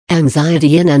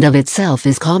Anxiety in and of itself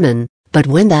is common, but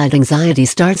when that anxiety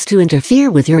starts to interfere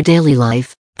with your daily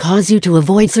life, cause you to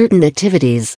avoid certain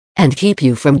activities, and keep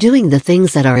you from doing the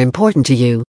things that are important to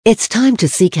you, it's time to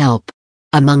seek help.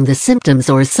 Among the symptoms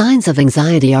or signs of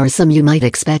anxiety are some you might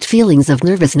expect: feelings of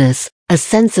nervousness, a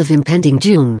sense of impending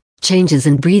doom, changes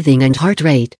in breathing and heart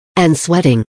rate, and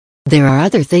sweating. There are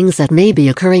other things that may be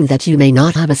occurring that you may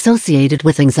not have associated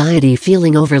with anxiety: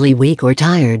 feeling overly weak or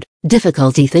tired,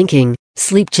 difficulty thinking,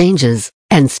 sleep changes,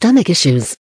 and stomach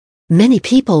issues. Many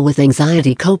people with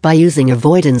anxiety cope by using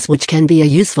avoidance, which can be a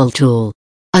useful tool.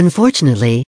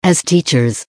 Unfortunately, as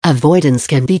teachers, avoidance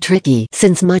can be tricky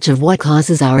since much of what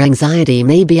causes our anxiety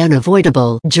may be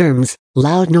unavoidable: germs,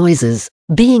 loud noises,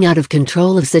 being out of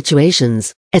control of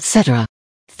situations, etc.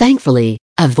 Thankfully,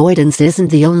 avoidance isn't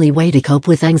the only way to cope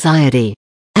with anxiety.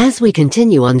 As we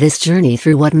continue on this journey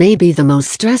through what may be the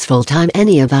most stressful time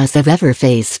any of us have ever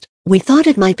faced, we thought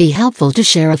it might be helpful to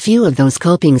share a few of those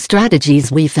coping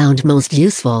strategies we found most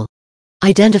useful.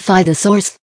 Identify the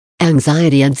source.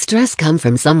 Anxiety and stress come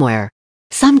from somewhere.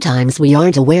 Sometimes we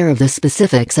aren't aware of the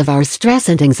specifics of our stress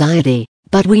and anxiety,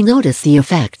 but we notice the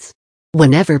effects.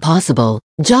 Whenever possible,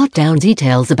 jot down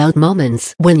details about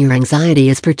moments when your anxiety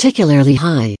is particularly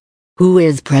high. Who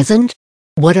is present?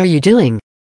 What are you doing?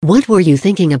 What were you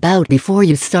thinking about before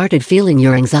you started feeling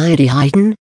your anxiety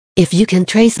heighten? If you can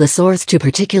trace the source to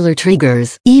particular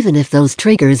triggers, even if those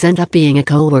triggers end up being a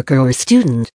coworker or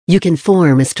student, you can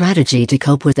form a strategy to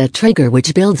cope with that trigger,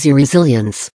 which builds your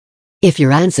resilience. If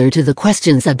your answer to the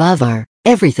questions above are,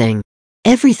 everything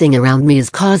around me is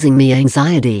causing me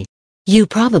anxiety, you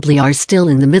probably are still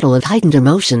in the middle of heightened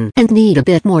emotion and need a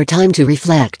bit more time to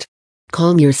reflect.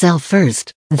 Calm yourself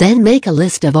first, then make a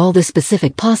list of all the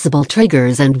specific possible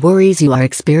triggers and worries you are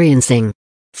experiencing.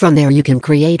 From there you can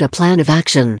create a plan of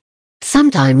action.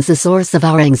 Sometimes the source of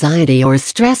our anxiety or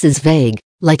stress is vague,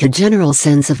 like a general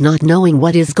sense of not knowing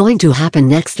what is going to happen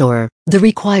next, or the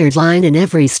required line in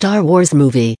every Star Wars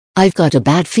movie, "I've got a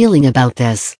bad feeling about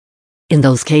this." In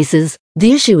those cases,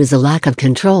 the issue is a lack of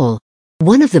control.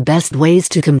 One of the best ways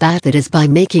to combat that is by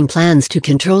making plans to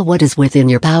control what is within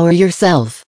your power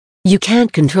yourself. You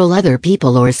can't control other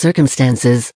people or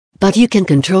circumstances, but you can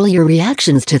control your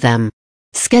reactions to them.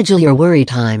 Schedule your worry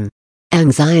time.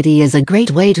 Anxiety is a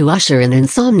great way to usher in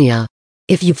insomnia.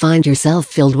 If you find yourself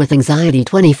filled with anxiety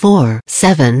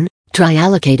 24/7, try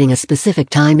allocating a specific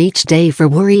time each day for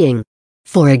worrying.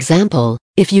 For example,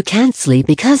 if you can't sleep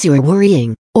because you're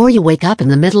worrying, or you wake up in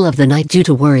the middle of the night due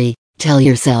to worry, tell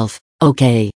yourself,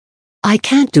 "Okay, I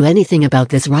can't do anything about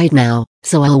this right now,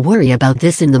 so I'll worry about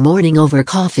this in the morning over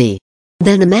coffee."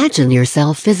 Then imagine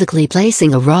yourself physically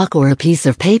placing a rock or a piece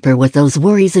of paper with those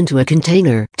worries into a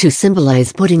container to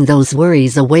symbolize putting those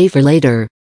worries away for later.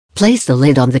 Place the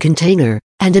lid on the container,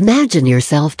 and imagine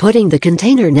yourself putting the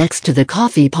container next to the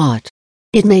coffee pot.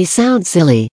 It may sound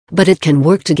silly, but it can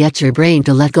work to get your brain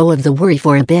to let go of the worry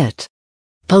for a bit.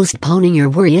 Postponing your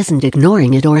worry isn't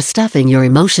ignoring it or stuffing your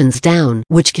emotions down,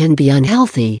 which can be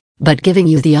unhealthy, but giving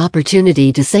you the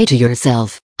opportunity to say to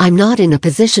yourself, "I'm not in a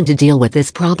position to deal with this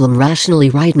problem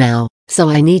rationally right now, so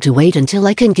I need to wait until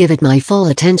I can give it my full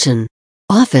attention."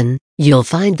 Often,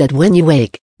 you'll find that when you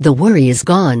wake, the worry is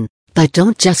gone, but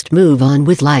don't just move on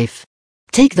with life.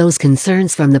 Take those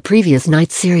concerns from the previous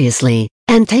night seriously,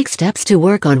 and take steps to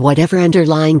work on whatever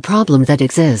underlying problem that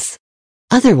exists.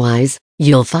 Otherwise,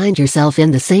 you'll find yourself in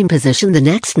the same position the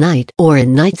next night or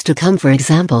in nights to come. For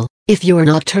example, if your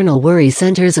nocturnal worry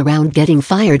centers around getting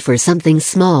fired for something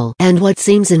small and what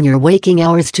seems in your waking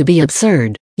hours to be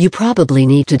absurd, you probably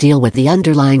need to deal with the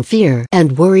underlying fear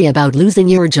and worry about losing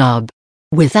your job.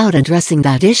 Without addressing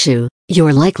that issue,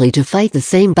 you're likely to fight the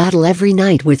same battle every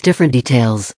night with different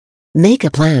details. Make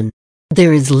a plan.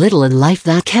 There is little in life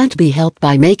that can't be helped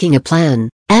by making a plan,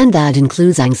 and that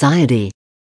includes anxiety.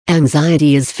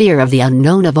 Anxiety is fear of the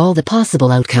unknown of all the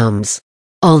possible outcomes.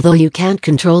 Although you can't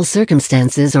control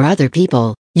circumstances or other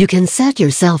people, you can set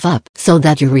yourself up so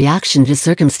that your reaction to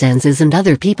circumstances and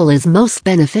other people is most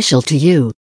beneficial to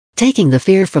you. Taking the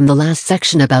fear from the last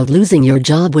section about losing your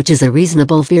job, which is a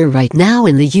reasonable fear right now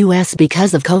in the US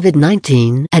because of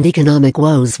COVID-19 and economic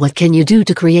woes, what can you do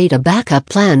to create a backup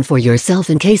plan for yourself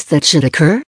in case that should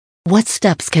occur? What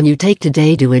steps can you take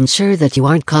today to ensure that you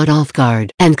aren't caught off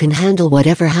guard and can handle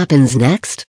whatever happens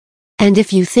next? And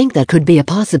if you think that could be a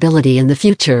possibility in the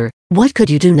future, what could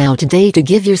you do now today to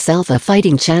give yourself a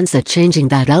fighting chance at changing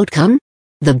that outcome?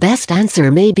 The best answer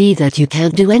may be that you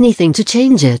can't do anything to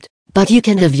change it, but you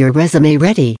can have your resume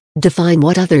ready, define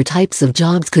what other types of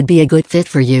jobs could be a good fit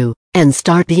for you, and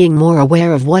start being more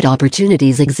aware of what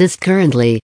opportunities exist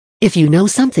currently. If you know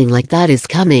something like that is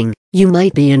coming, You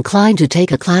might be inclined to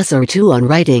take a class or two on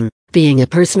writing, being a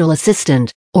personal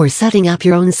assistant, or setting up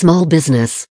your own small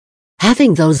business.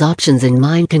 Having those options in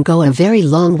mind can go a very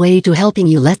long way to helping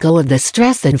you let go of the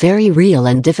stress that very real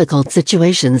and difficult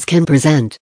situations can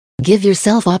present. Give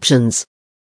yourself options.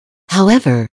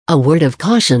 However, a word of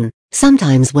caution,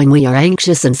 sometimes when we are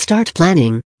anxious and start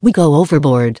planning, we go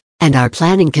overboard, and our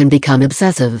planning can become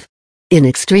obsessive. In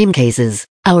extreme cases,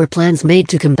 our plans made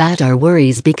to combat our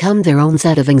worries become their own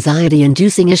set of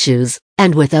anxiety-inducing issues,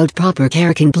 and without proper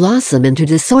care can blossom into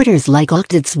disorders like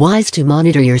OCD. It's wise to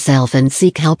monitor yourself and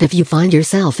seek help if you find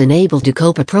yourself unable to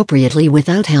cope appropriately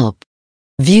without help.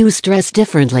 View stress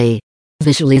differently.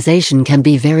 Visualization can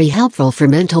be very helpful for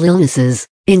mental illnesses,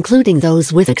 including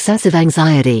those with excessive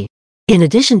anxiety. In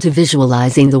addition to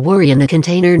visualizing the worry in a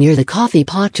container near the coffee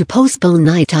pot to postpone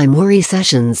nighttime worry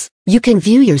sessions, you can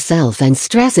view yourself and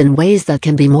stress in ways that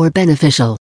can be more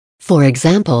beneficial. For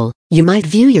example, you might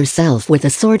view yourself with a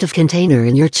sort of container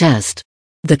in your chest.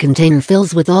 The container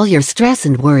fills with all your stress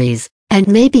and worries, and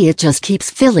maybe it just keeps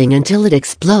filling until it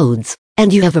explodes,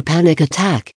 and you have a panic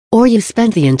attack, or you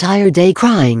spend the entire day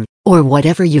crying, or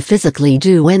whatever you physically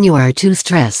do when you are too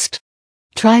stressed.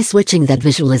 Try switching that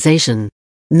visualization.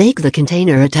 Make the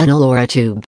container a tunnel or a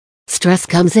tube. Stress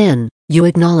comes in, you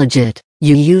acknowledge it,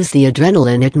 you use the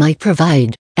adrenaline it might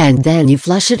provide, and then you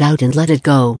flush it out and let it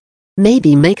go.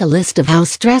 Maybe make a list of how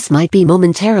stress might be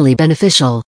momentarily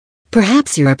beneficial.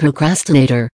 Perhaps you're a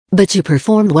procrastinator, but you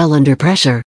perform well under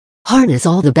pressure. Harness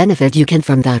all the benefit you can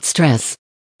from that stress.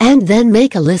 And then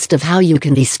make a list of how you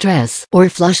can de-stress or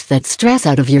flush that stress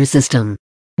out of your system.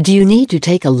 Do you need to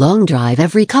take a long drive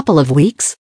every couple of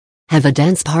weeks? Have a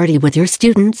dance party with your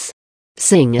students?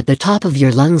 Sing at the top of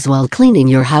your lungs while cleaning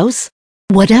your house?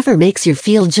 Whatever makes you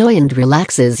feel joy and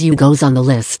relaxes you goes on the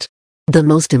list. The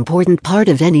most important part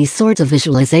of any sort of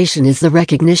visualization is the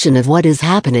recognition of what is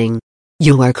happening.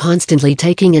 You are constantly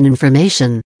taking in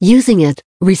information, using it,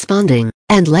 responding,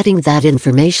 and letting that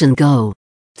information go.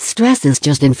 Stress is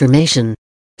just information.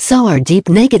 So are deep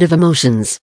negative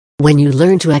emotions. When you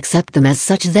learn to accept them as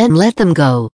such, then let them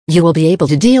go, you will be able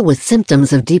to deal with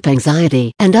symptoms of deep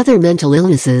anxiety and other mental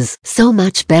illnesses so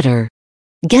much better.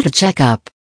 Get a checkup.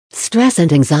 Stress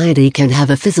and anxiety can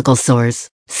have a physical source,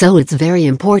 so it's very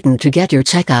important to get your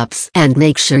checkups and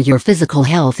make sure your physical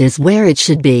health is where it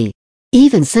should be.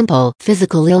 Even simple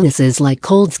physical illnesses like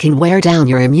colds can wear down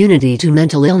your immunity to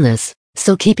mental illness,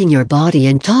 so keeping your body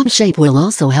in top shape will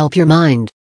also help your mind.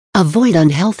 Avoid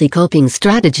unhealthy coping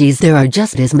strategies. There are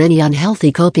just as many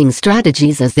unhealthy coping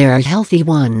strategies as there are healthy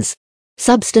ones.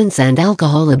 Substance and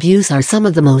alcohol abuse are some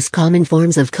of the most common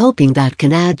forms of coping that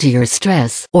can add to your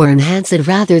stress or enhance it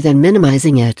rather than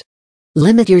minimizing it.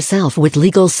 Limit yourself with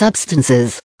legal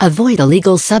substances, avoid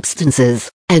illegal substances,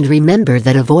 and remember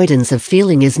that avoidance of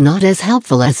feeling is not as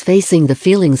helpful as facing the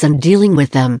feelings and dealing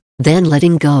with them, then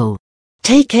letting go.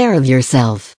 Take care of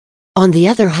yourself. On the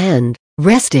other hand,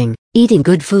 resting, eating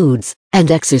good foods, and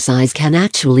exercise can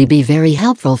actually be very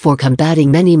helpful for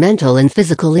combating many mental and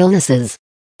physical illnesses.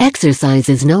 Exercise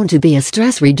is known to be a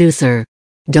stress reducer.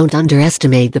 Don't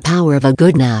underestimate the power of a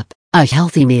good nap, a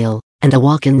healthy meal, and a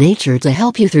walk in nature to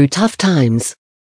help you through tough times.